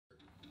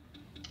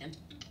And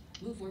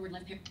move forward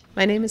left parent.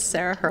 My name is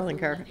Sarah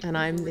Herlinger, and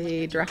I'm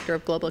the Director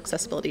of Global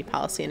Accessibility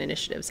Policy and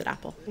Initiatives at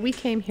Apple. We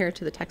came here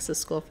to the Texas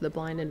School for the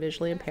Blind and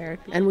Visually Impaired,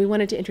 and we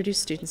wanted to introduce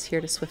students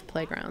here to Swift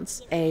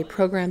Playgrounds, a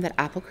program that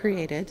Apple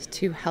created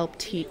to help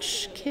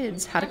teach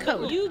kids how to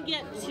code. You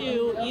get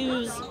to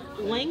use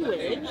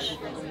language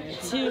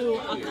to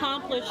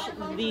accomplish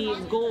the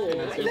goals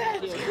of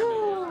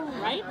the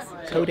right?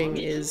 Coding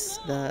is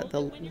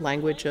the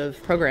language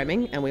of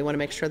programming, and we want to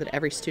make sure that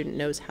every student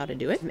knows how to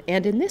do it.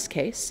 And in this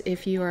case,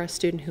 if you are a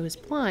student who is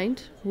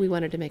blind, we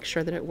wanted to make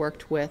sure that it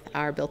worked with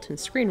our built-in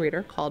screen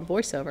reader called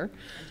VoiceOver,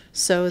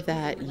 so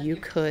that you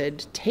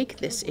could take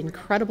this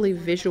incredibly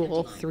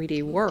visual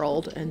 3D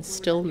world and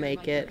still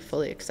make it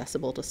fully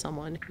accessible to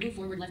someone. Move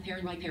forward left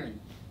parent, right parent.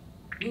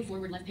 Move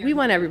forward left parent. We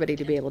want everybody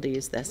to be able to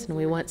use this, and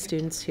we want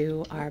students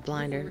who are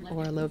blind or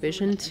low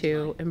vision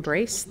to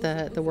embrace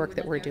the work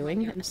that we're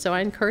doing. So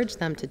I encourage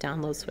them to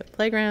download Swift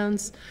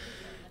Playgrounds,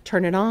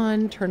 turn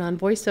on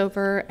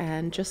VoiceOver,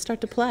 and just start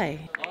to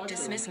play.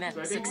 Dismiss met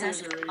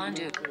success.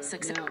 Undo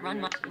success.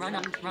 Run my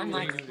code.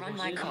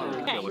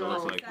 Okay.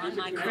 Run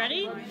my code.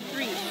 Ready?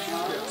 3.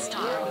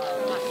 Stop.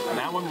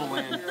 That one will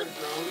land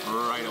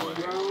right away.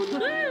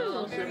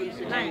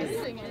 Woo! Nice.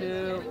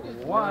 2,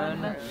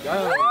 1,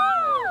 go.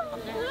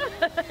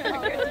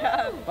 Good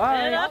job. Bye.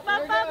 And up.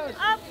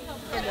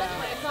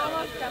 It's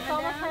almost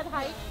head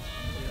height.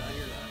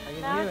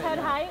 Now it's head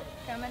height.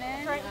 Coming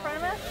in. Right in front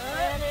of us.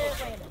 And it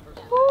landed.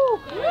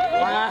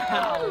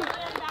 Wow.